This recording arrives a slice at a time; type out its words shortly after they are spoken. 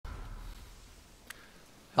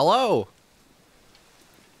Hello.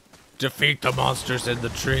 Defeat the monsters in the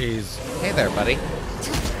trees. Hey there, buddy.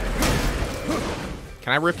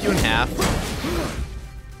 Can I rip you in half?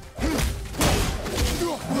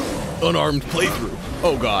 Unarmed playthrough.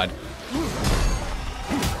 Oh god.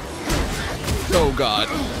 Oh god.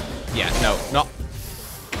 Yeah, no.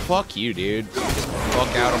 Fuck you, dude.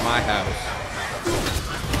 Fuck out of my house.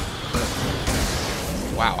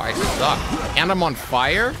 Wow, I suck. And I'm on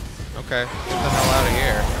fire? Okay, get the hell out of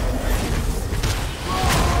here.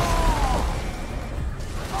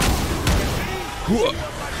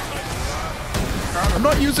 I'm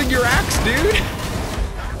not using your axe, dude.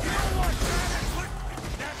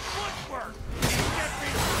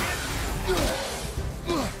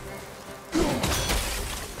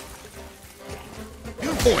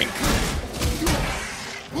 Boink.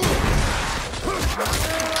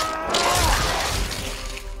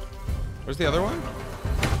 Where's the other one?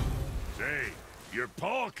 Say, your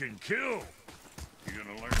paw can kill. You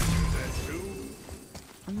gonna learn to do that too?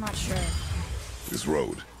 I'm not sure. This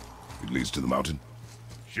road, it leads to the mountain?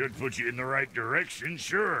 Should put you in the right direction,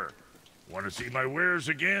 sure. Want to see my wares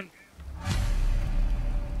again?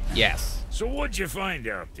 Yes. So what'd you find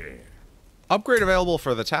out there? Upgrade available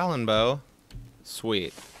for the Talon Bow.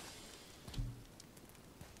 Sweet.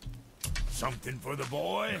 Something for the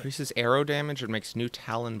boy? Increases arrow damage and makes new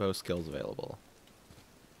Talon Bow skills available.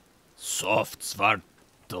 Soft Svartalfheim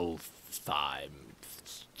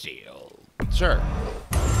steel. Sure.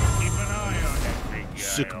 Keep an eye on that big guy.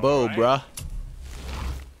 Sick bow, alright? bruh.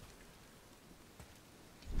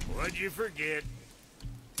 What'd you forget?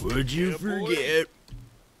 Would you Yeah, boy. forget?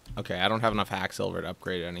 Okay, I don't have enough hack silver to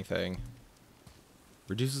upgrade anything.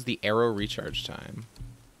 Reduces the arrow recharge time.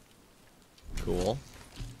 Cool.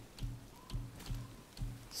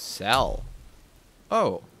 Sell.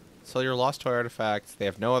 Oh. Sell your lost toy artifacts. They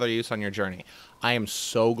have no other use on your journey. I am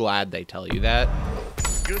so glad they tell you that.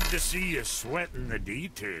 Good to see you sweating the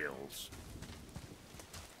details.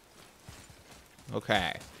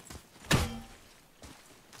 Okay.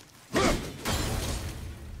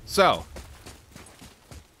 So.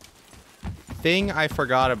 Thing I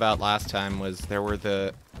forgot about last time was there were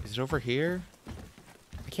the... Is it over here?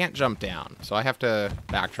 I can't jump down, so I have to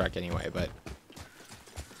backtrack anyway, but...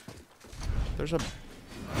 There's a...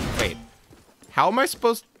 Wait. How am I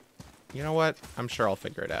supposed... You know what? I'm sure I'll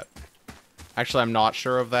figure it out. Actually, I'm not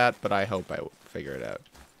sure of that, but I hope I figure it out.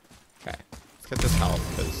 Okay. Let's get this health,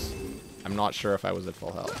 because I'm not sure if I was at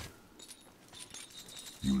full health.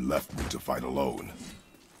 You left me to fight alone.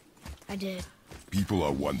 I did. People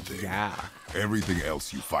are one thing. Yeah. Everything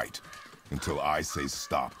else you fight. Until I say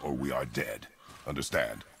stop or we are dead.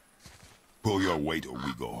 Understand? Pull your weight or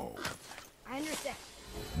we go home. I understand.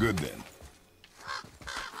 Good then.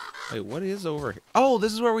 Wait, what is over here? Oh,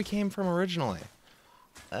 this is where we came from originally.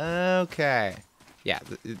 Okay. Yeah,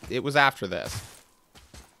 it was after this.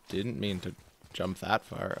 Didn't mean to jump that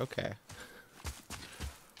far. Okay.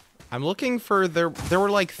 I'm looking for... There were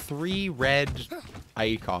like 3 red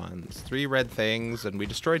icons. 3 red things, and we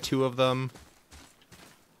destroyed 2 of them.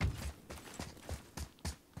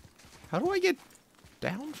 How do I get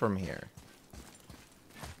down from here?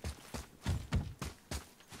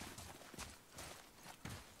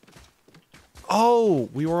 Oh,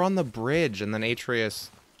 we were on the bridge, and then Atreus...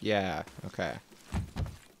 Yeah, okay.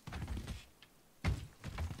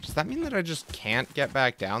 Does that mean that I just can't get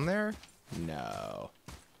back down there? No.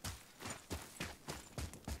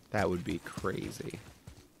 That would be crazy.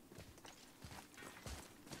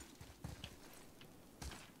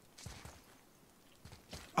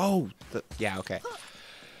 Oh, yeah, okay.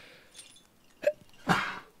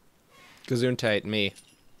 Gesundheit, me.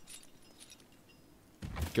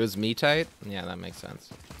 Goes me tight? Yeah, that makes sense.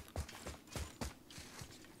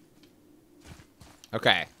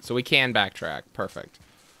 Okay, so we can backtrack. Perfect.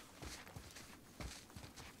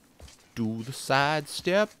 Do the side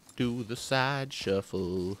step, do the side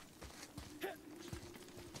shuffle.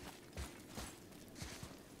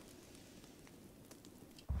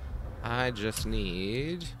 I just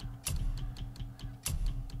need...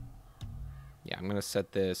 Yeah, I'm gonna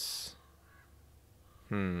set this...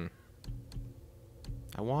 I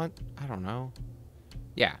don't know.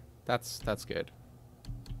 Yeah, that's good.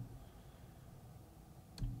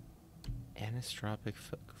 Anisotropic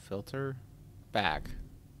filter. Back.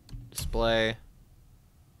 Display.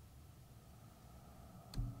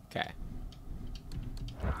 Okay.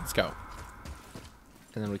 Let's go.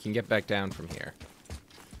 And then we can get back down from here.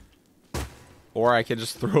 Or I could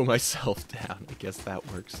just throw myself down. I guess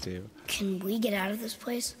that works too. Can we get out of this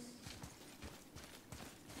place?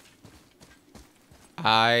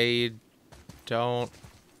 I don't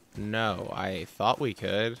No, I thought we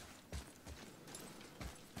could.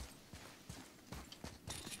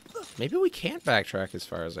 Maybe we can't backtrack as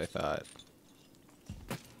far as I thought.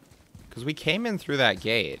 Because we came in through that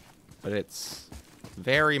gate, but it's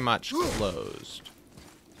very much closed.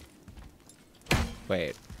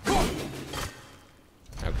 Wait.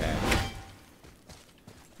 Okay.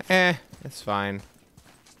 It's fine.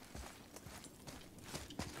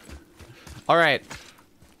 Alright.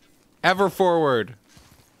 Ever forward.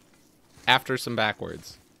 After some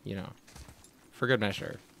backwards. You know. For good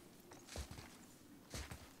measure.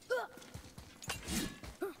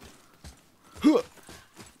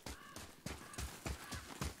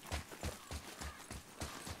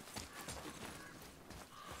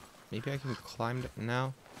 Maybe I can climb it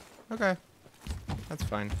now? Okay. That's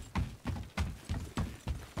fine.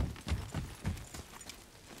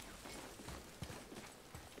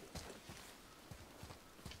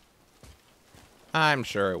 I'm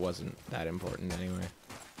sure it wasn't that important anyway.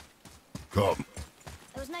 Come.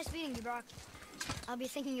 It was nice meeting you, Brock. I'll be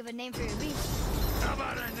thinking of a name for your beast. How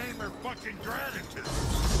about I name her fucking Gratitude?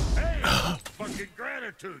 Hey, fucking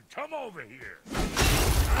Gratitude, come over here.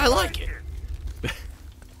 I like it.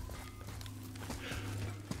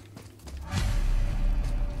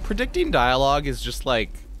 Predicting dialogue is just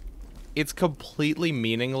like, it's completely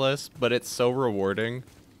meaningless, but it's so rewarding.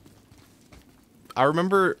 I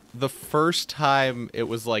remember the first time it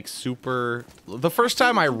was like the first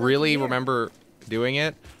time I really remember doing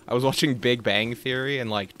it, I was watching Big Bang Theory in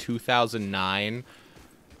like 2009,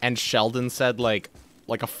 and Sheldon said like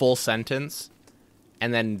a full sentence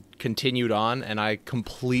and then continued on, and I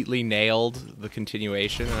completely nailed the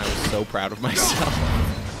continuation, and I was so proud of myself.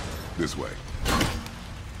 This way.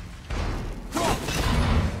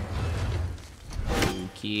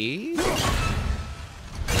 Okay.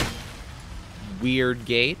 Weird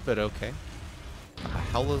gate, but okay. How the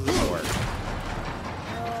hell does this work?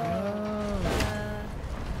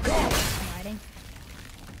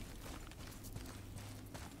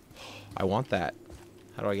 I want that.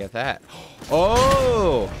 How do I get that?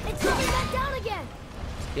 Oh! It's coming back down again!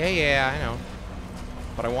 Yeah, I know.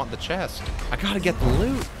 But I want the chest. I gotta get the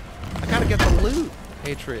loot. I gotta get the loot,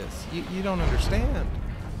 Atreus. You don't understand.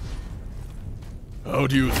 How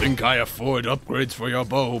do you think I afford upgrades for your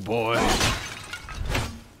bow, boy?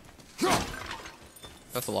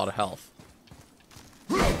 That's a lot of health.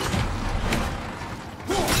 There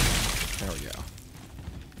we go.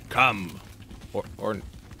 Come. Or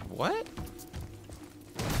what?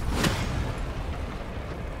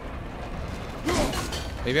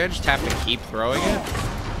 Maybe I just have to keep throwing it?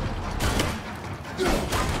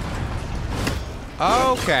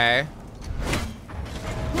 Okay.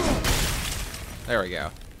 There we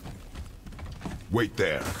go. Wait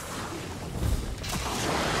there.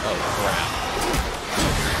 Oh, crap.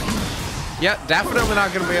 Yeah, definitely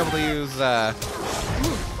not going to be able to use the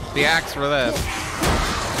axe for this.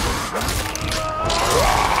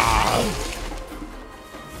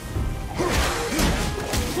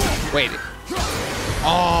 Wait.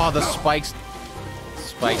 Oh, the spikes.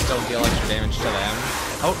 Spikes don't deal extra damage to them.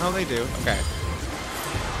 Oh, no, they do. Okay.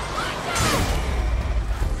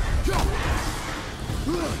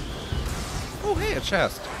 Oh, hey, a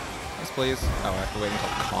chest. Yes, please. Oh, I have to wait until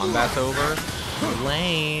combat's over.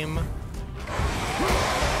 Lame.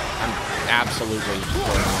 I'm absolutely thrown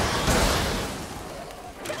off.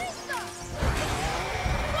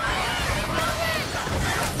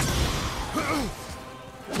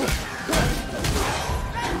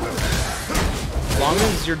 As long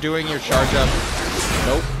as you're doing your charge up.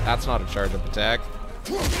 Nope, that's not a charge up attack.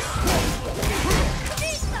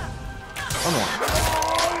 One more.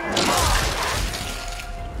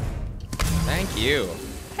 Thank you.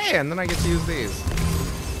 Hey, and then I get to use these.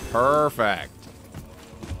 Perfect.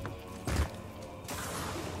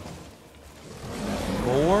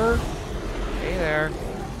 More? Hey there.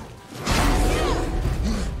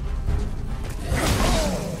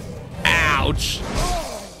 Ouch!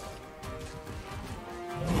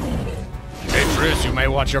 Atreus, you may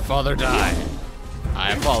watch your father die.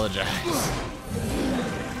 I apologize.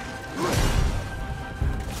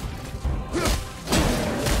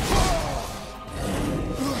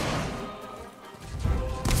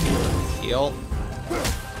 Heal.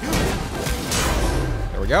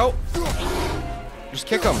 There we go. Just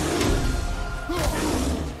kick him.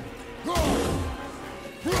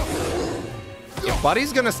 If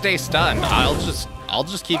Buddy's gonna stay stunned, I'll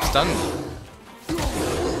just keep stunning him.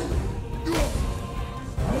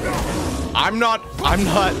 I'm not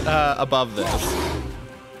above this.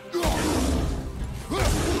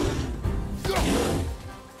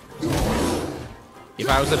 If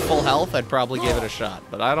I was at full health, I'd probably give it a shot,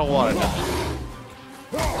 but I don't want to die.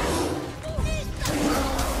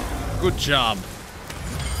 Good job.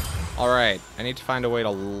 Alright, I need to find a way to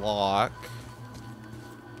lock.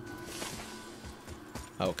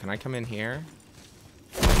 Oh, can I come in here?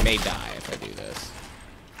 I may die if I do this.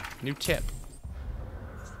 New tip.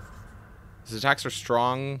 His attacks are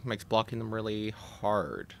strong, makes blocking them really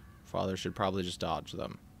hard. Father should probably just dodge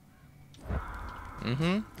them.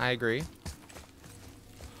 Mm-hmm, I agree.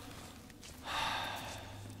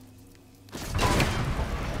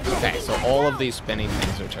 Okay, so all of these spinning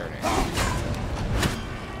things are turning. I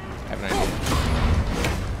have an idea.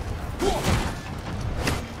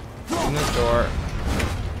 Open this door.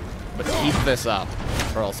 But keep this up,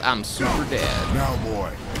 or else I'm super dead. Now,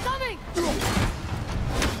 boy. Coming!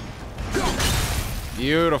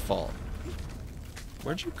 Beautiful.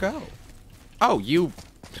 Where'd you go? Oh, you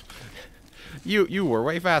were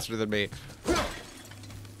way faster than me.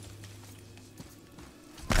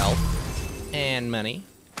 Health and money.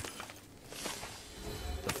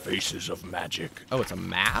 The faces of magic. Oh, it's a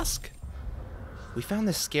mask? We found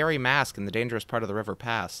this scary mask in the dangerous part of the river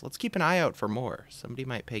pass. Let's keep an eye out for more. Somebody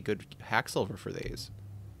might pay good hack silver for these.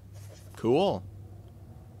 Cool.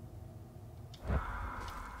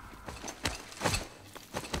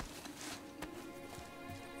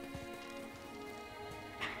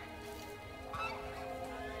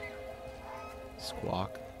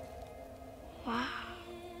 Squawk. Wow.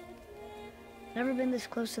 Never been this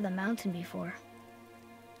close to the mountain before.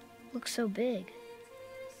 Looks so big.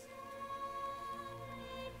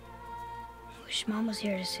 Wish Mom was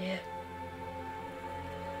here to see it.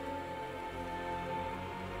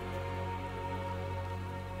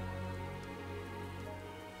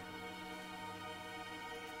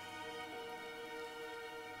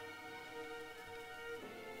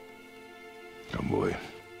 Come, boy.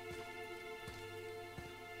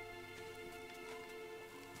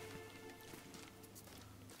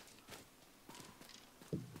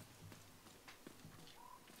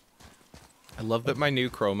 I love that my new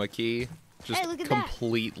chroma key just Hey, look at that.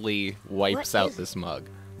 completely wipes What out is this mug.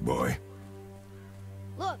 Boy.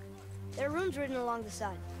 Look, there are runes written along the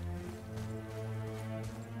side.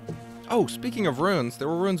 Oh, speaking of runes, there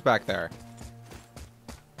were runes back there.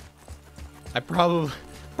 I probably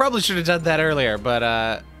should have done that earlier, but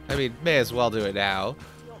I mean, may as well do it now.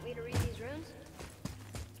 You want me to read these runes?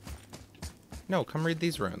 No, come read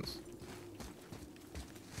these runes.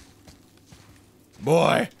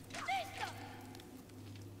 Boy.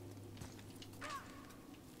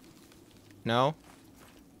 No?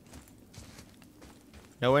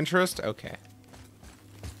 No interest? Okay.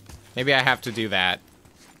 Maybe I have to do that.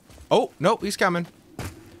 Oh, no, he's coming.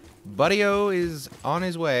 Buddy-o is on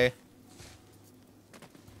his way.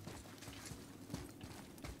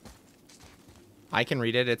 I can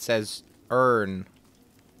read it. It says earn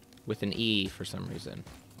with an E for some reason.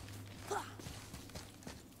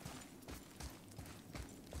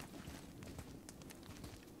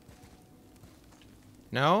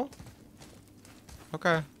 No? Okay.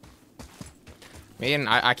 I mean,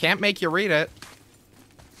 I can't make you read it.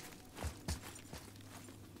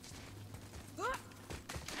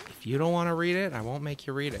 If you don't want to read it, I won't make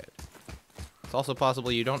you read it. It's also possible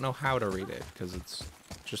you don't know how to read it, because it's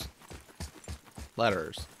just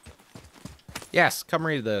letters. Yes, come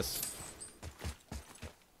read this.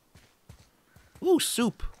 Ooh,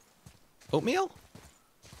 soup. Oatmeal?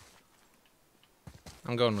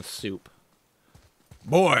 I'm going with soup.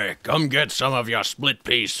 Boy, come get some of your split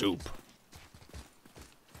pea soup.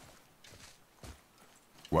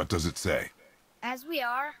 What does it say? As we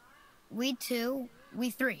are, we two, we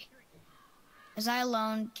three. As I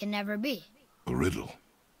alone can never be. A riddle.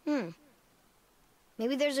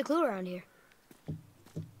 Maybe there's a clue around here.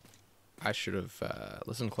 I should have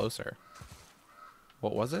listened closer.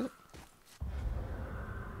 What was it?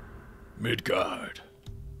 Midgard.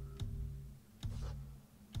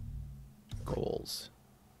 Goals.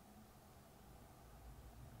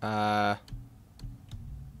 Where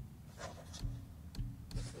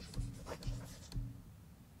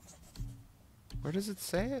does it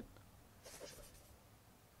say it?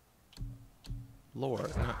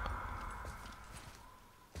 Lord. No.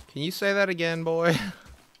 Can you say that again, boy?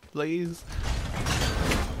 Please?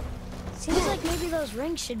 Seems like maybe those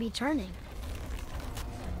rings should be turning.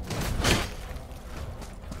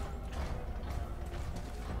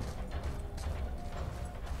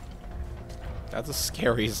 That's a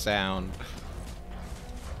scary sound.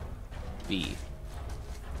 B.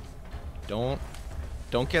 Don't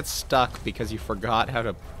get stuck because you forgot how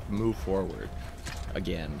to move forward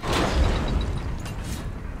again.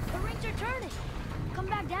 The rings are turning. Come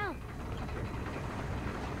back down.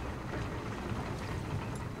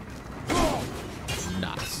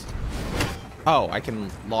 Oh, I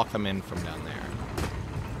can lock them in from down there.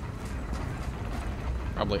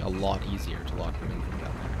 Probably a lot easier to lock them in from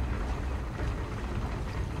down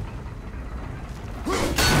there.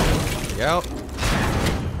 There we go.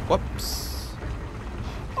 Whoops.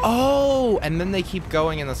 Oh, and then they keep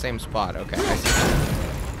going in the same spot. Okay, I see.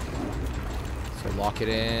 So lock it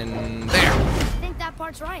in there. I think that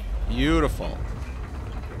part's right. Beautiful.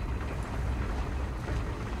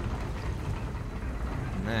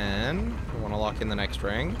 And then we want to lock in the next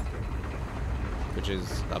ring, which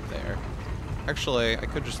is up there. Actually, I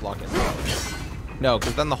could just lock it there. No,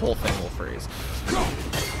 because then the whole thing will freeze.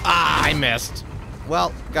 Ah, I missed.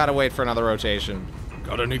 Well, gotta wait for another rotation.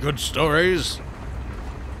 Got any good stories?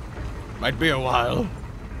 Might be a while.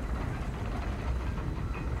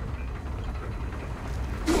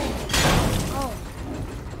 Oh,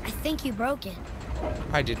 I think you broke it.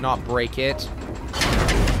 I did not break it.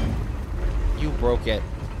 You broke it.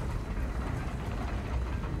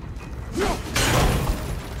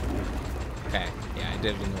 Okay, yeah, I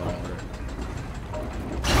did it in the wrong order.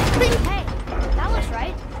 Hey, that looks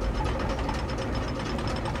right.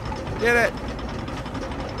 Did it!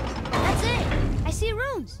 That's it. I see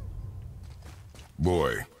runes.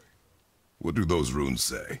 Boy, what do those runes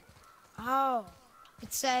say? Oh,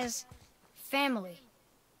 it says family.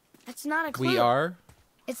 That's not a clue. We are?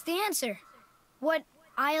 It's the answer. What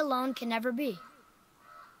I alone can never be.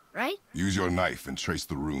 Right? Use your knife and trace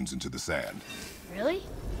the runes into the sand. Really?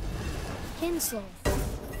 Kinslow.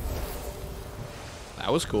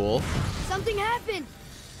 That was cool. Something happened.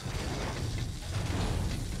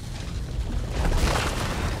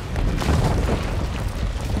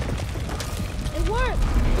 It worked.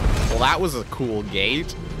 Well, that was a cool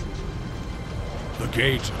gate. The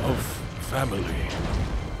gate of family.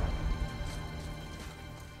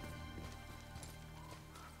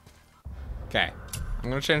 Okay. I'm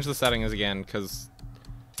gonna change the settings again, because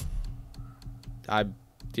the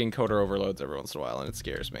encoder overloads every once in a while, and it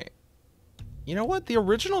scares me. You know what? The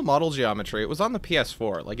original model geometry, it was on the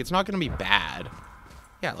PS4. Like, it's not gonna be bad.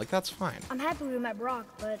 Yeah, like, that's fine. I'm happy we met Brock,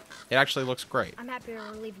 but It actually looks great. I'm happy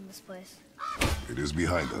we're leaving this place. It is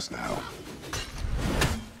behind us now.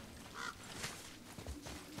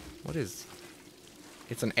 What is...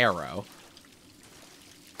 It's an arrow.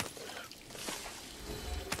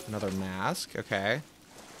 Another mask, okay.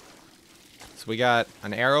 So we got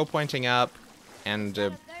an arrow pointing up and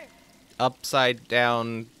a upside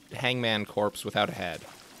down hangman corpse without a head.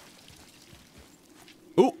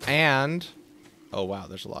 Ooh, and... Oh, wow,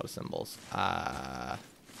 there's a lot of symbols.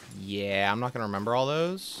 Yeah, I'm not gonna remember all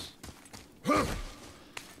those.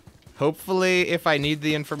 Hopefully, if I need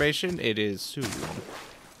the information, it is soon.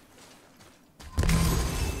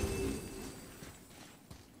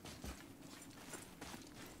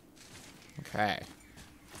 Okay.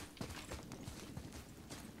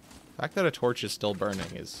 The fact that a torch is still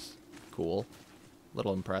burning is cool. A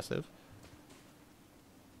little impressive.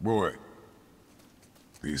 Boy,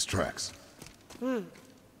 these tracks. A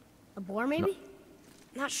boar, maybe?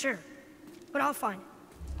 Not sure, but I'll find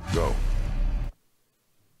it. Go.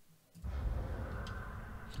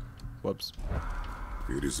 Whoops.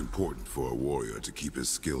 It is important for a warrior to keep his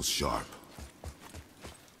skills sharp.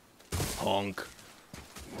 Honk.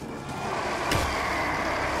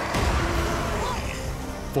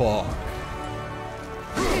 Fuck.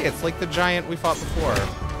 Hey, it's like the giant we fought before.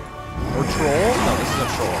 Or troll? No, this is a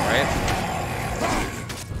troll, right?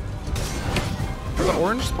 Are the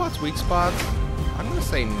orange spots weak spots? I'm gonna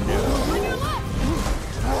say no.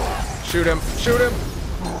 Shoot him! Shoot him!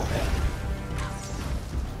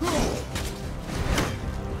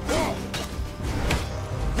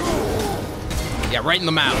 Yeah, right in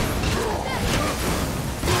the mouth.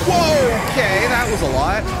 Whoa, okay, that was a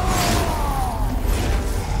lot.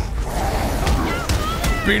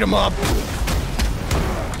 Beat him up.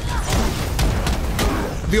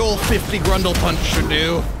 The old 50 Grundle punch should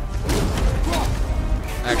do.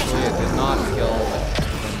 Actually, it did not kill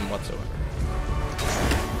him whatsoever.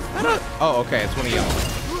 Oh, okay, it's when he yelled.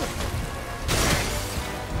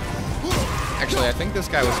 Actually, I think this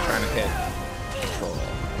guy was trying to hit Troll.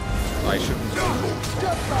 So I shouldn't.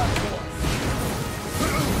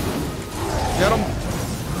 Get him.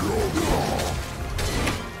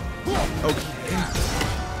 Okay.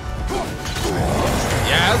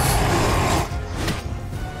 Yes.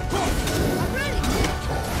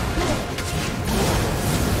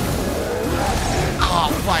 Oh,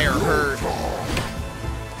 fire hurt.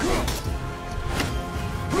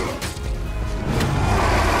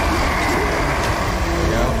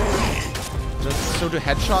 So do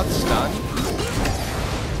headshots stun?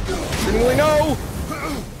 Seemingly no!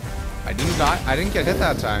 I I didn't die. I didn't get hit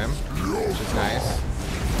that time, which is nice.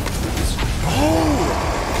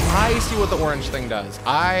 Oh! I see what the orange thing does.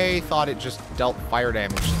 I thought it just dealt fire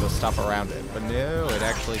damage to the stuff around it, but no, it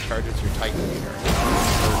actually charges your Titan meter.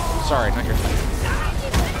 Or, sorry, not your Titan.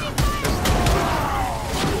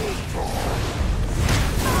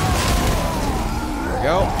 There we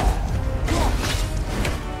go.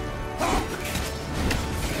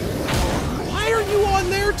 Why are you on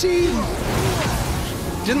their team?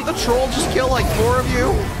 Didn't the troll just kill like 4 of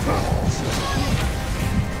you?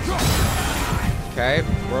 Okay,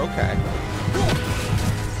 we're okay.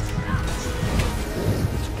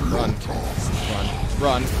 Run.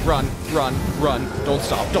 Run, run, run, run. Don't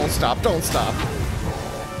stop, don't stop, don't stop.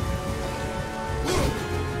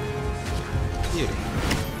 Beauty.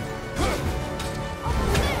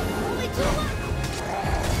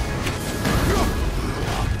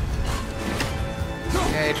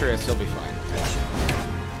 Yeah, Atreus, you'll be fine.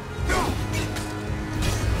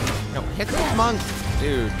 No, hit the monk,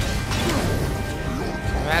 dude.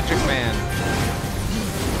 Magic man.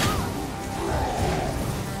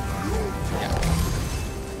 Yeah.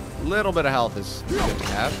 Little bit of health is good to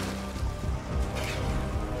have.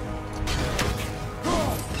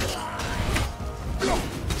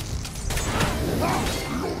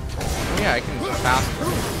 Yeah, I can pass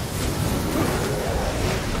through.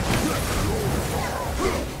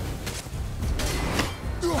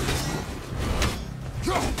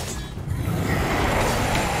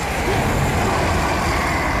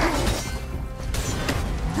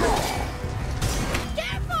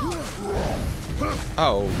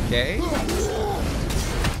 Okay.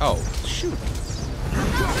 Oh, shoot.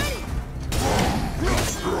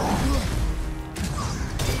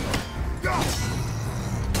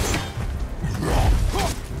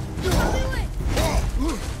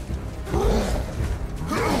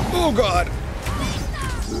 Oh, God.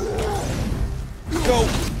 Go.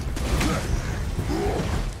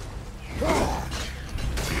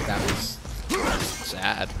 That was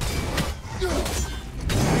sad.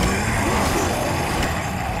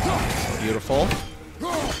 Beautiful.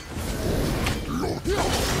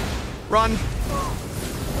 Run.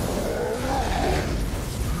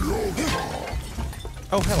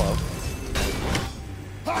 Oh, hello.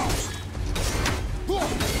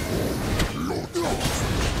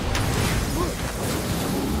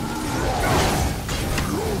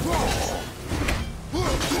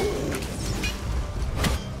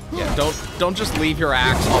 Yeah, don't just leave your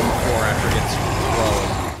axe on the floor after it gets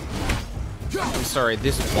thrown. I'm sorry,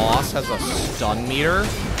 this boss has a stun meter?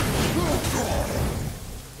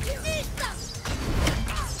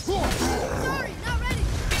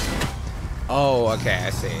 Oh, okay, I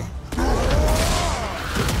see.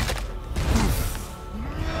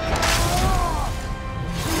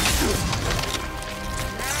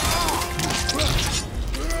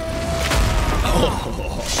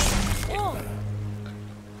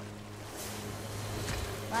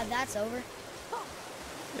 Glad that's over.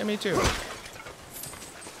 Yeah, me too.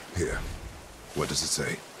 Here. What does it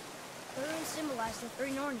say? The runes symbolize the 3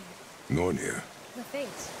 Nornir. Nornir. The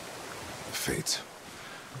Fates. The Fates.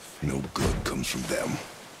 No good comes from them.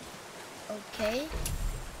 Okay.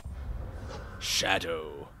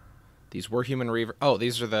 Shadow. These were human reavers. Oh,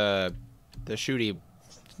 these are the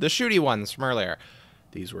shooty ones from earlier.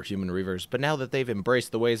 These were human reavers, but now that they've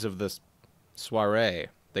embraced the ways of the soiree,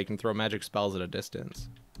 they can throw magic spells at a distance.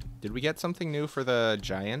 Did we get something new for the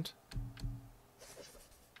giant?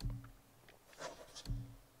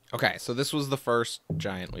 Okay, so this was the first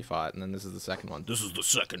giant we fought, and then this is the second one. This is the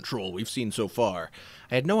second troll we've seen so far.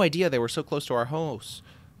 I had no idea they were so close to our house.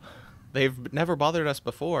 They've never bothered us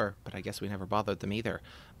before, but I guess we never bothered them either.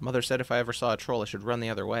 Mother said if I ever saw a troll, I should run the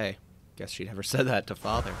other way. Guess she never said that to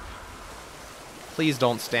Father. Please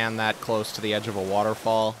don't stand that close to the edge of a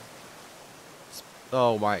waterfall.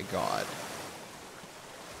 Oh my god.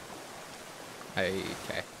 Okay.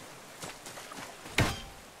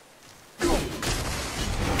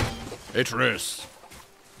 Atreus.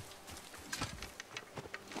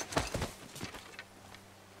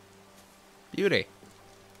 Beauty.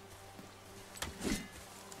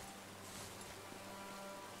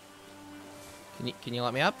 Can you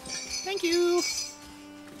let me up? Thank you.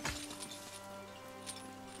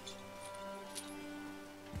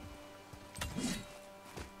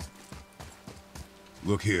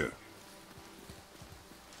 Look here.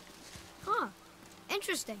 Huh.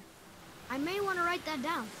 Interesting. I may want to write that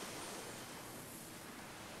down.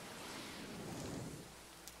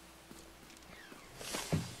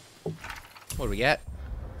 What do we get?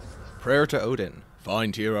 Prayer to Odin.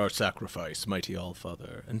 Find here our sacrifice, mighty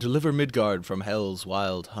Allfather, and deliver Midgard from hell's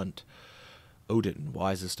wild hunt. Odin,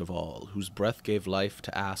 wisest of all, whose breath gave life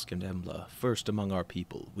to Ask and Embla, first among our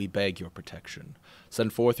people, we beg your protection.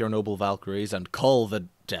 Send forth your noble Valkyries and cull the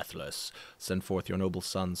deathless. Send forth your noble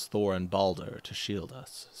sons Thor and Balder to shield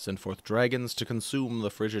us. Send forth dragons to consume the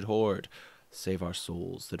frigid horde. Save our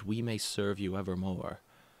souls, that we may serve you evermore.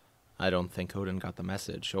 I don't think Odin got the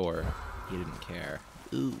message, or he didn't care.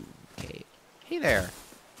 Ooh, okay. Hey there.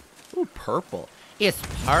 Ooh, purple. It's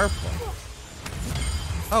purple.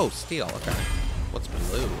 Oh, steel, okay. What's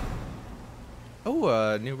blue?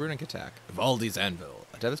 Oh, new runic attack. Valdi's Anvil.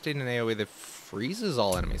 A devastating AoE that freezes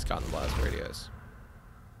all enemies caught in the blast radius.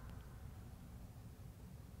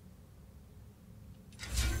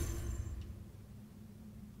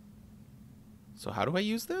 So how do I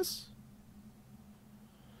use this?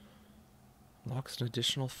 Unlocks an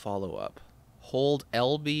additional follow-up. Hold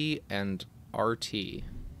LB and RT.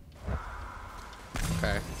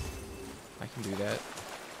 Okay. I can do that.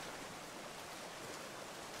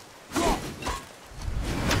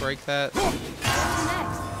 Break that.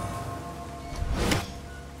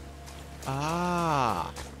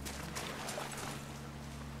 Ah.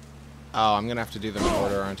 Oh, I'm gonna have to do them in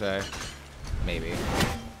order, aren't I? Maybe.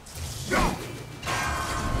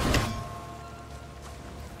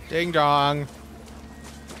 Ding dong.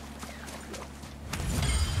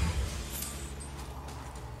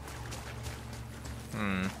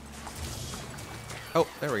 Oh,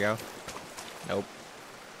 there we go. Nope.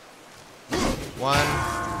 One.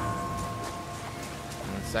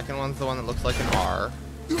 And the second one's the one that looks like an R.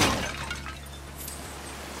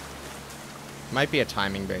 Might be a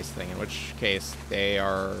timing-based thing, in which case they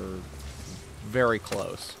are very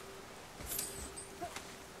close.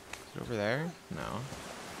 Is it over there? No.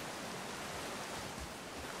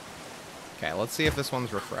 Okay, let's see if this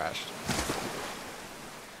one's refreshed.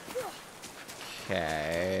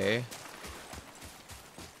 Okay.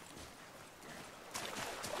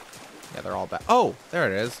 Yeah, they're all back. Oh,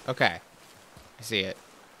 there it is. Okay. I see it.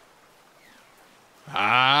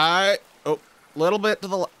 Hi. Oh, little bit to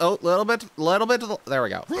the oh, little bit to the there we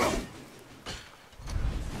go.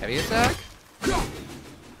 Heavy attack?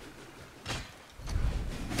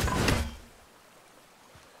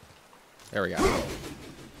 There we go.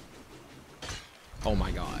 Oh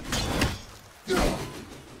my god.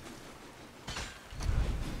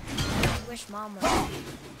 I wish Mom was.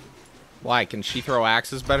 Why? Can she throw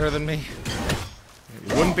axes better than me?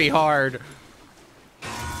 It wouldn't be hard.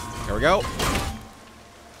 There we go.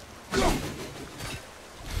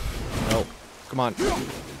 No. Come on.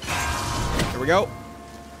 Here we go.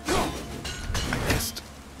 I missed.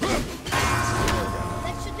 That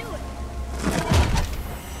should do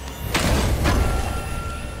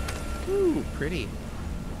it. Ooh, pretty.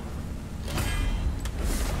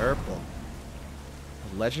 Purple.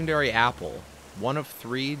 A legendary apple. 1 of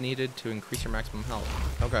 3 needed to increase your maximum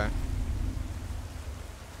health. Okay.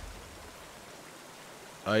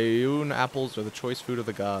 Ioun apples are the choice food of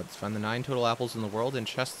the gods. Find the 9 total apples in the world in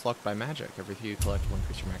chests locked by magic. Every 3 you collect will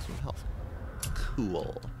increase your maximum health.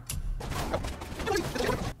 Cool.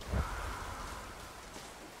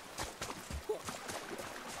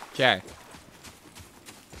 Okay.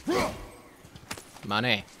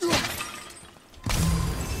 Money.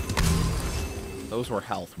 Those were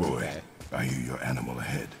health. Boy, Okay. I hear your animal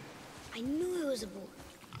ahead. I knew it was a bull.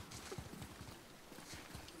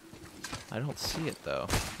 I don't see it, though.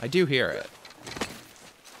 I do hear it.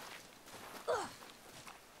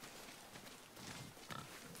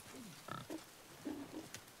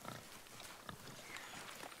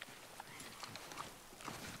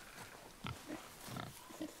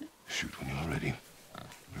 Shoot when you're ready.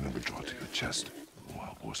 Remember, draw to your chest. The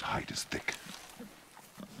wild boar's hide is thick.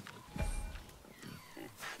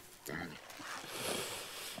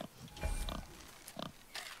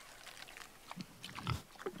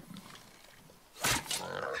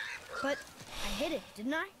 But I hit it,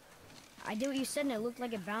 didn't I? I did what you said and it looked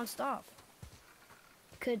like it bounced off.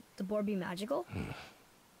 Could the boar be magical?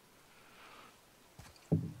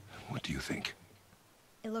 What do you think?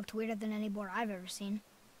 It looked weirder than any boar I've ever seen.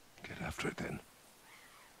 Get after it then.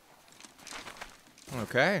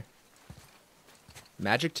 Okay.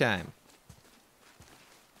 Magic time.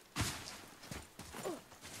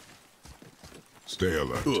 Stay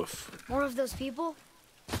alert. Oof. More of those people?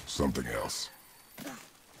 Something else.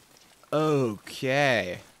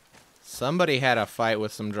 Okay. Somebody had a fight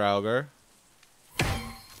with some Draugr. Two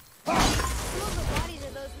of the bodies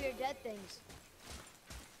are those weird dead things.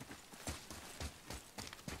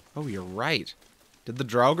 Oh, you're right. Did the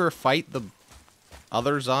Draugr fight the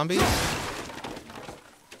other zombies?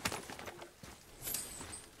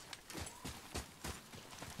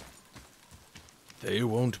 They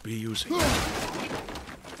won't be using it.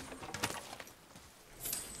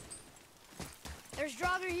 There's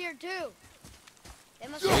Draugr here too. They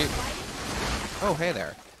must Sweet. be fighting. Oh, hey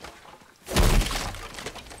there.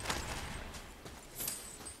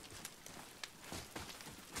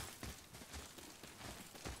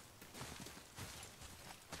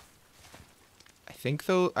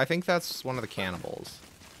 I think that's one of the cannibals.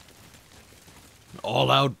 An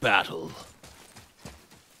all-out battle.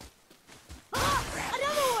 Ah,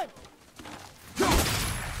 another one.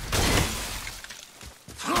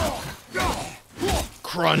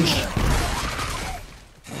 Crunch.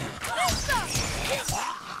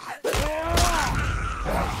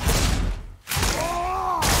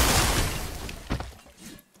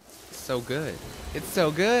 So good. It's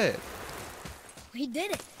so good. We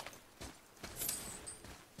did it.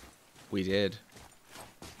 We did.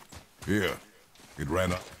 Here. It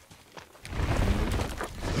ran up.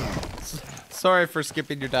 Sorry for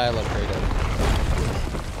skipping your dialogue, Kratos.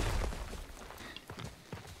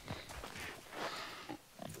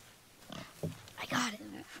 I got it.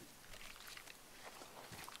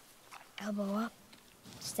 Elbow up.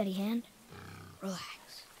 Steady hand. Relax.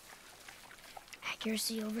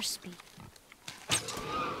 Accuracy over speed.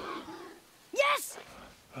 Yes!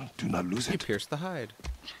 Do not lose You it. pierced the hide.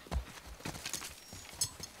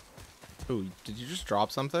 Ooh, did you just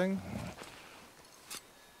drop something?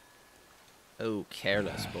 Oh,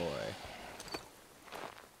 careless boy.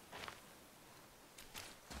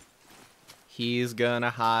 He's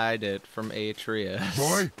gonna hide it from Atreus.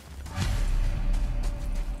 Boy?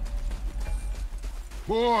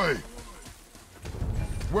 Boy!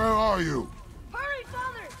 Where are you? Hurry,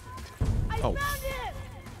 Father! I Oh. found him!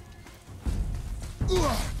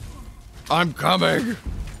 I'm coming.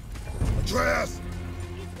 Atreus!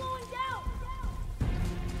 He's going down!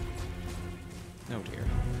 Oh dear.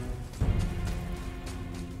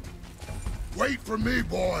 Wait for me,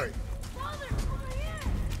 boy! Father, over here!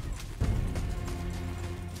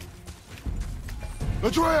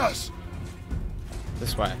 Atreus!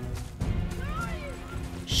 This way. Where are you?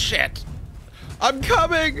 Shit! I'm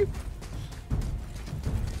coming!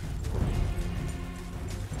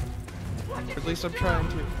 What did At least you I'm do? trying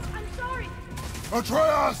to. I'm sorry.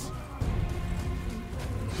 Atreus!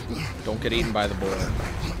 Don't get eaten by the boar.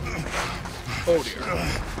 Oh dear.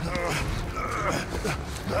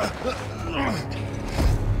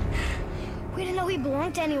 We didn't know he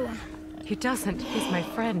belonged to anyone. He doesn't. He's my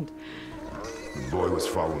friend. The boy was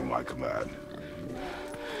following my command.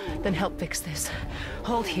 Then help fix this.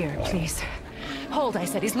 Hold here, please. Hold, I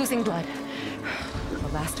said. He's losing blood. The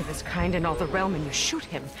last of his kind in all the realm, and you shoot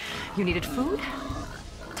him. You needed food?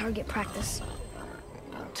 Target practice.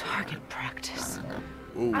 Target practice.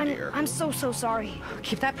 Oh dear. I'm so sorry.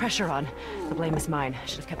 Keep that pressure on. The blame is mine.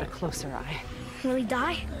 Should have kept a closer eye. Will he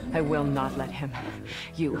die? I will not let him.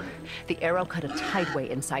 You, the arrow cut a tight way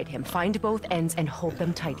inside him. Find both ends and hold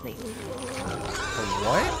them tightly.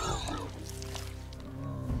 What?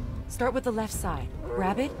 Start with the left side.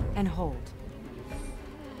 Grab it and hold.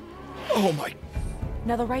 Oh my.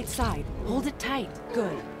 Now the right side. Hold it tight.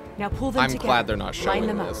 Good. Now pull them I'm together. glad they're not Line showing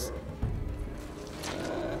them this.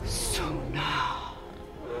 up. So now,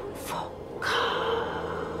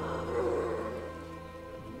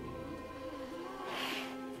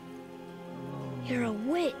 You're a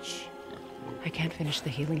witch. I can't finish the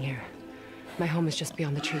healing here. My home is just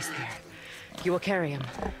beyond the trees there. You will carry him.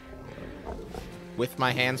 With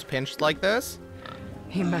my hands pinched like this?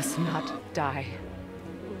 He must not die.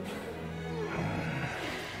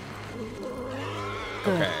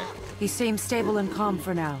 Good. Okay. He seems stable and calm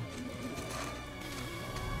for now.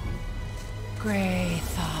 Great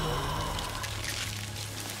thought.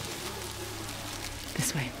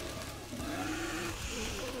 This way.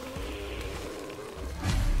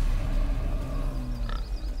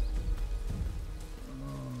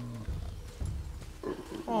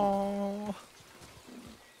 Aww.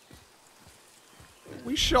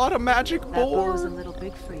 We shot a magic That bow's a boar. little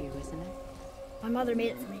big for you, isn't it? My mother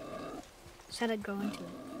made it for me. Said I'd grow into it.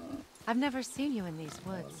 I've never seen you in these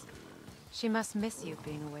woods. She must miss you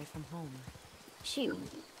being away from home. She's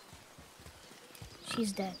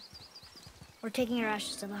dead. We're taking her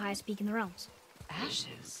ashes to the highest peak in the realms.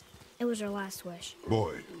 Ashes? It was her last wish.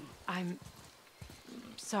 Boy, I'm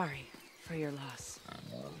sorry for your loss.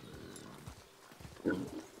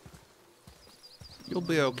 You'll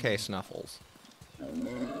be okay, Snuffles.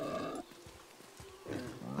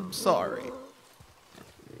 I'm sorry.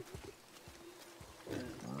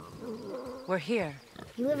 We're here.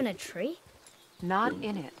 You live in a tree? Not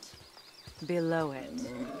in it. Below it.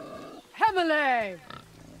 Hemele!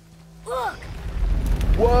 Look!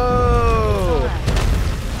 Whoa!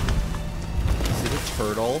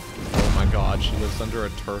 turtle. Oh my god, she lives under a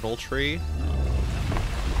turtle tree.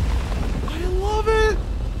 I love it!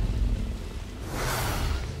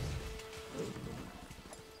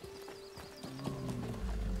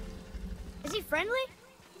 Is he friendly?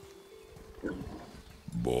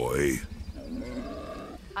 Boy.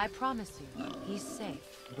 I promise you, he's safe.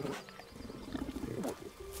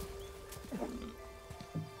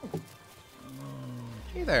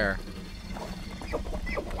 Hey there.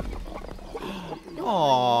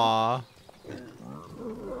 Aww.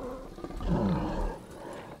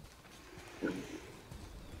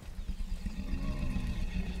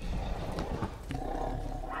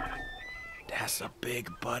 That's a big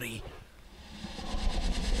buddy.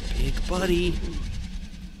 Big buddy.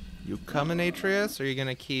 You coming, Atreus, or are you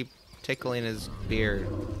gonna keep tickling his beard?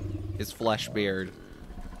 His flesh beard.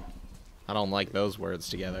 I don't like those words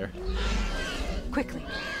together. Quickly.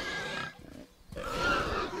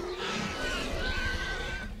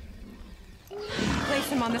 Place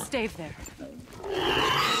him on the stave there.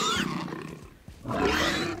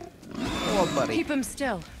 Oh, buddy. Keep him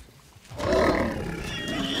still.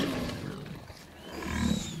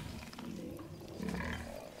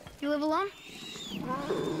 You live alone?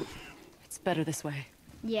 It's better this way.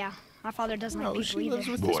 Yeah, my father doesn't like No, people she either. lives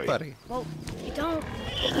with Boy. his buddy. Well, you don't.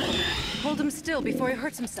 Hold him still before he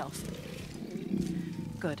hurts himself.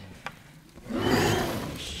 Good.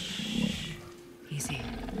 Easy.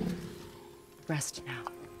 Rest now.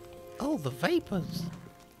 Oh, the vapors.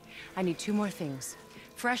 I need 2 more things.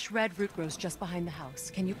 Fresh red root grows just behind the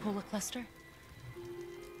house. Can you pull a cluster?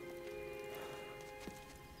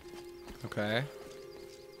 Okay.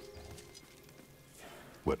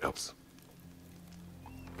 What else?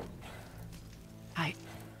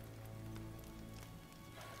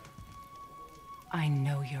 I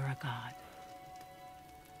know you're a god.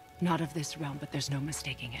 Not of this realm, but there's no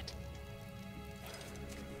mistaking it.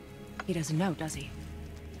 He doesn't know, does he?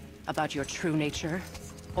 About your true nature?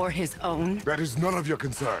 Or his own? That is none of your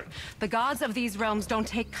concern. The gods of these realms don't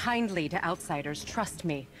take kindly to outsiders, trust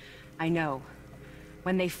me. I know.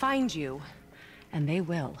 When they find you, and they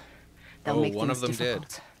will, they'll Oh, make one things of them did.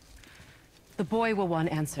 difficult. The boy will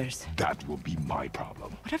want answers. That will be my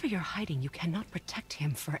problem. Whatever you're hiding, you cannot protect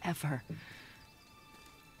him forever.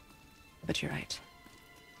 But you're right.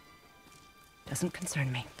 Doesn't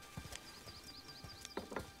concern me.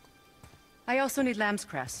 I also need lamb's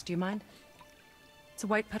cress. Do you mind? It's a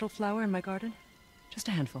white petal flower in my garden. Just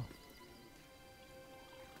a handful.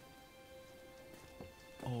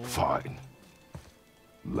 Fine.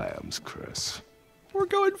 Lamb's cress. We're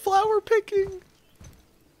going flower picking.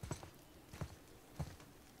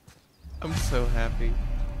 I'm so happy.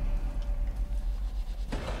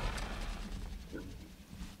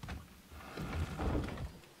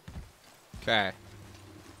 Okay.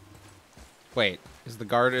 Wait, is the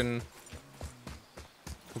garden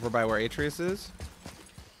over by where Atreus is?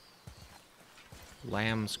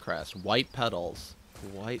 Lamb's crest. White petals.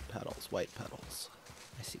 White petals. White petals.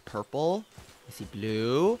 I see purple. I see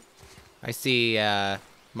blue. I see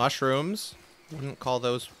mushrooms. Wouldn't call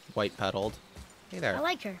those white petaled. Hey there. I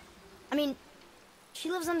like her. I mean, she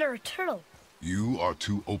lives under a turtle. You are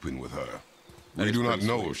too open with her. That We is do not pretty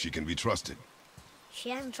know sweet. if she can be trusted. She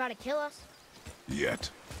hasn't tried to kill us. Yet.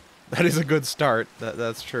 That is a good start.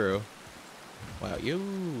 That's true. Wow,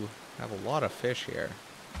 you have a lot of fish here.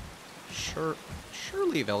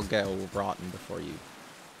 Surely they'll go rotten before you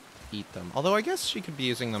eat them. Although I guess she could be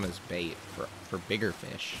using them as bait for bigger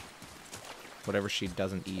fish. Whatever she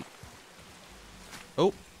doesn't eat.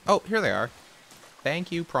 Oh, here they are.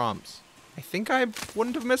 Thank you, prompts. I think I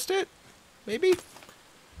wouldn't have missed it. Maybe?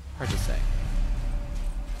 Hard to say.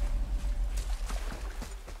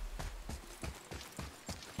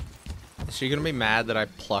 Is she gonna be mad that I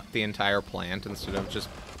plucked the entire plant instead of just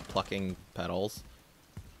plucking petals?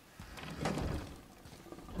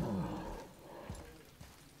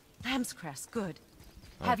 Lamb's cress, good.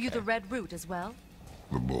 Have you Okay. the red root as well?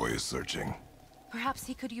 The boy is searching. Perhaps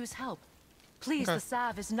he could use help. Please, Okay. the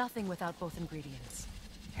salve is nothing without both ingredients.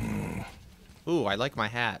 Ooh, I like my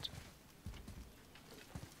hat.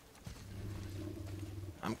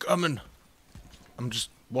 I'm coming. I'm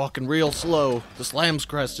just walking real slow. This lamb's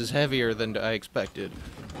crest is heavier than I expected.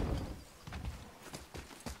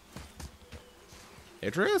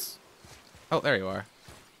 Atreus? Oh, there you are.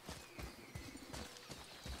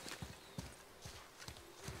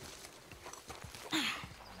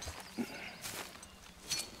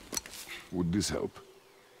 Would this help?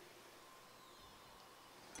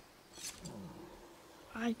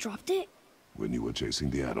 I dropped it? When you were chasing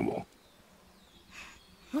the animal.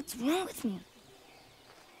 What's wrong with me?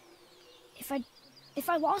 If I If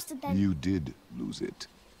I lost it, then... You did lose it.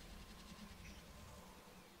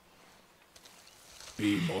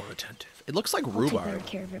 Be more attentive. It looks like I'll take better rhubarb.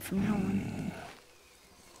 care of it from now on.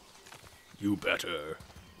 You better.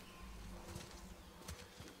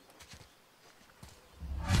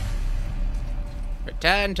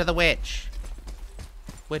 Return to the witch.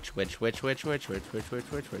 Witch.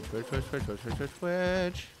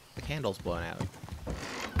 The candle's blown out.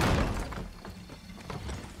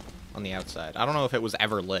 On the outside. I don't know if it was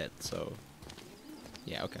ever lit, so...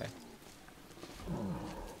 Yeah, okay.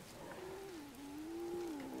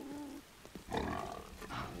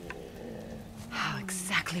 Oh,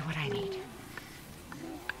 exactly what I need.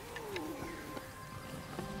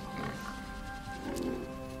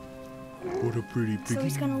 What a pretty piggy. So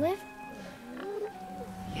he's gonna live?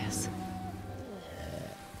 Yes.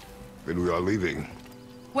 Then we are leaving.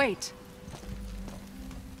 Wait.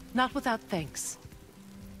 Not without thanks.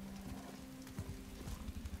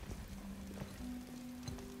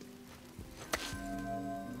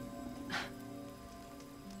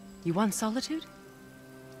 You want solitude?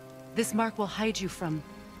 This mark will hide you from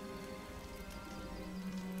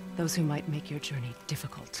those who might make your journey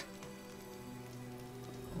difficult.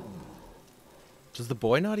 Does the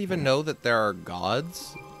boy not even know that there are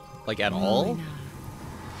gods? Like, at all?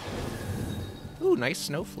 Ooh, nice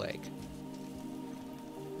snowflake.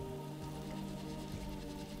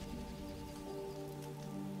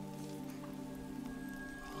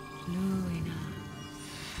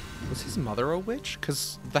 Was his mother a witch?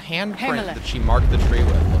 Because the handprint Hamlet. that she marked the tree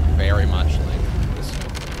with looked very much like this.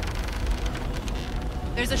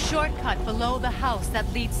 There's a shortcut below the house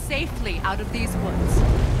that leads safely out of these woods.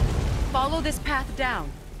 Follow this path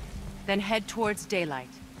down, then head towards daylight.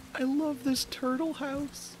 I love this turtle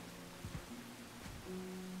house.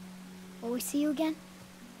 Will we see you again?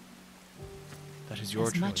 That is your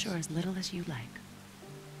As choice. much or as little as you like.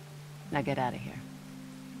 Now get out of here.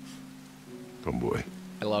 Come, boy.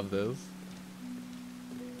 I love this.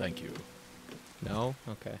 Thank you. No?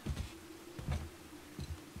 Okay.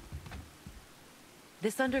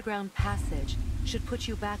 This underground passage should put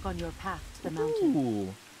you back on your path to the mountain.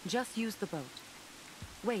 Ooh. Just use the boat.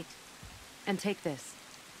 Wait, and take this.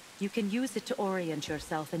 You can use it to orient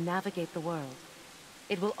yourself and navigate the world.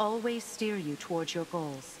 It will always steer you towards your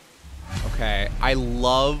goals. Okay, I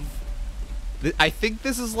love... I think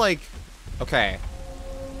this is like... Okay.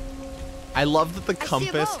 I love that the see a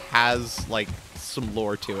compass boat. has, like, some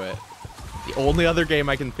lore to it. The only other game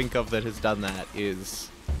I can think of that has done that is...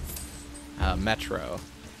 Metro.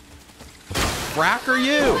 Frack are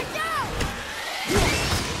you?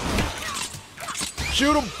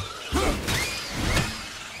 Shoot him!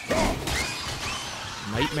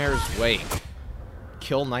 Nightmare's Wake.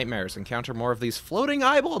 Kill nightmares. Encounter more of these floating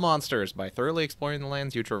eyeball monsters by thoroughly exploring the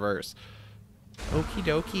lands you traverse. Okie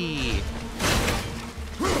dokie.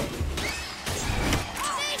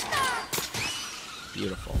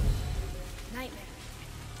 Beautiful. Nightmare.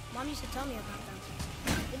 Mom used to tell me about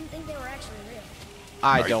them. Didn't think they were actually real.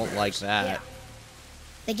 I don't like that. Yeah.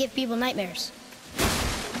 They give people nightmares.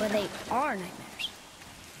 But they are nightmares.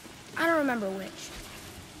 I don't remember which.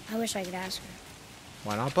 I wish I could ask her.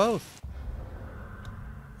 Why not both?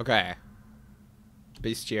 Okay.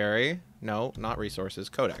 Bestiary. No, not resources.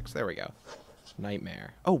 Codex. There we go.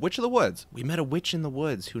 Nightmare. Oh, Witch of the Woods. We met a witch in the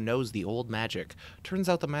woods who knows the old magic. Turns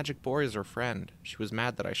out the magic boy is her friend. She was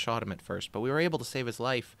mad that I shot him at first, but we were able to save his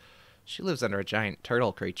life. She lives under a giant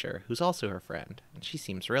turtle creature, who's also her friend, and she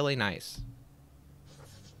seems really nice.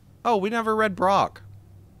 Oh, we never read Brock.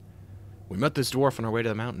 We met this dwarf on our way to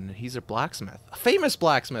the mountain, and he's a blacksmith. A famous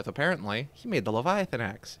blacksmith, apparently. He made the Leviathan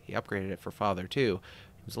axe. He upgraded it for Father, too.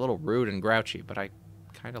 He was a little rude and grouchy, but I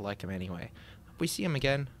kind of like him anyway. Hope we see him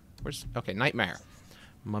again. Where's... Okay, Nightmare.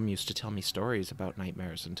 Mum used to tell me stories about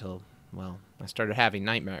nightmares until, well, I started having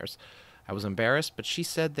nightmares. I was embarrassed, but she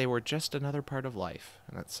said they were just another part of life,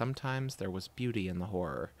 and that sometimes there was beauty in the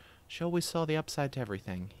horror. She always saw the upside to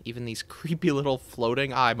everything, even these creepy little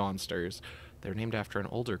floating eye monsters. They're named after an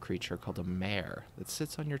older creature called a mare that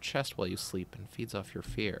sits on your chest while you sleep and feeds off your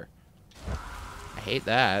fear. I hate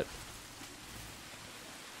that.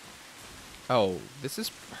 Oh, this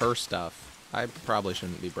is her stuff. I probably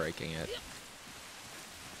shouldn't be breaking it.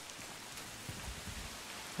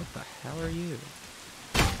 What the hell are you?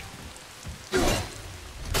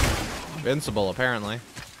 Invincible, apparently.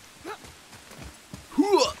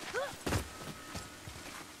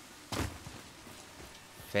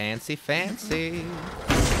 Fancy, fancy.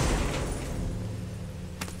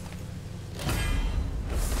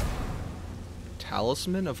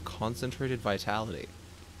 Talisman of Concentrated Vitality.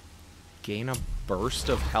 Gain a burst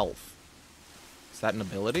of health. Is that an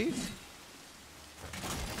ability?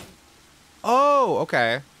 Oh,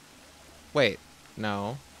 okay. Wait,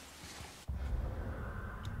 no.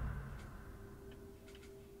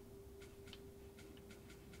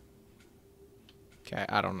 Okay,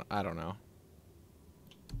 I don't know.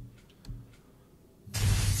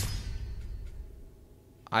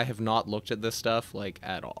 I have not looked at this stuff, like,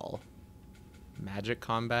 at all. Magic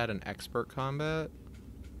combat and expert combat?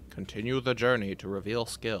 Continue the journey to reveal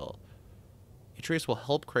skill. Atreus will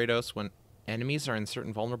help Kratos when enemies are in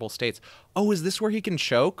certain vulnerable states. Oh, is this where he can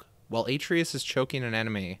choke? While Atreus is choking an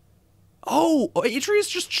enemy. Oh, Atreus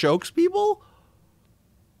just chokes people?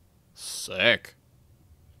 Sick.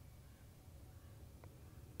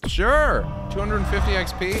 Sure. 250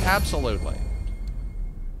 XP? Absolutely.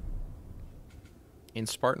 In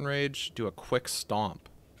Spartan Rage, do a quick stomp.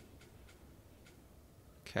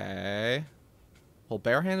 Okay. Hold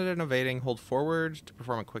barehanded and evading. Hold forward to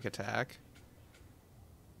perform a quick attack.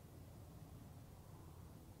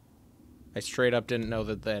 I straight up didn't know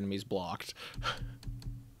that the enemy's blocked.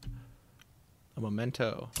 A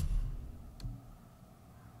memento.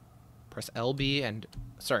 Press LB and...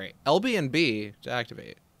 Sorry, LB and B to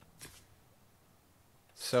activate.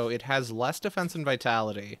 So it has less defense and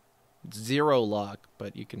vitality. 0 luck,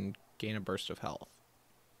 but you can gain a burst of health.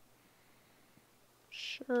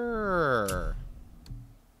 Sure.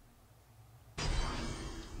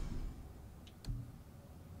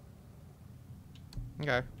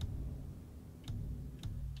 Okay.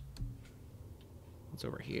 What's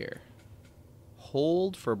over here?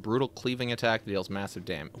 Hold for a brutal cleaving attack that deals massive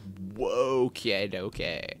damage. Whoa,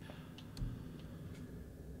 okay.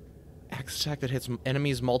 Axe attack that hits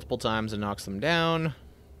enemies multiple times and knocks them down.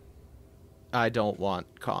 I don't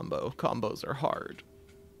want combo. Combos are hard.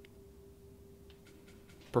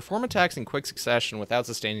 Perform attacks in quick succession without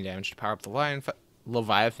sustaining damage to power up the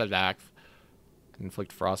Leviathan axe.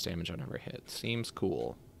 Inflict frost damage on every hit. Seems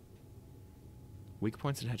cool. Weak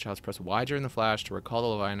points and headshots. Press Y during the flash to recall the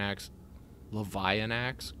Leviathan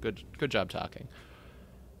axe. Good job talking.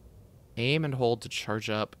 Aim and hold to charge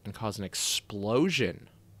up and cause an explosion.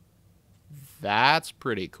 That's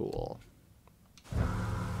pretty cool.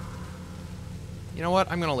 You know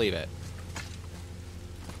what? I'm going to leave it.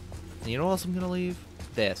 And you know what else I'm going to leave?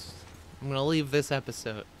 This. I'm going to leave this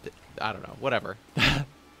episode. I don't know. Whatever.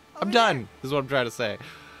 I'm done. This is what I'm trying to say.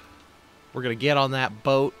 We're going to get on that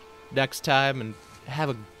boat next time and have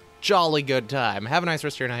a jolly good time. Have a nice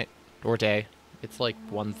rest of your night. Or day. It's like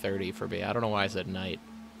 1:30 for me. I don't know why I said night.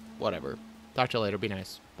 Whatever. Talk to you later. Be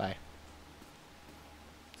nice. Bye.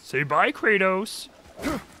 Say bye, Kratos.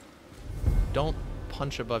 Don't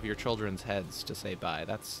punch above your children's heads to say bye.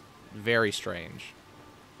 That's very strange.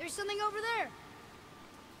 There's something over there.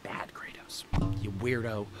 Bad Kratos. You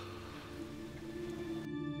weirdo.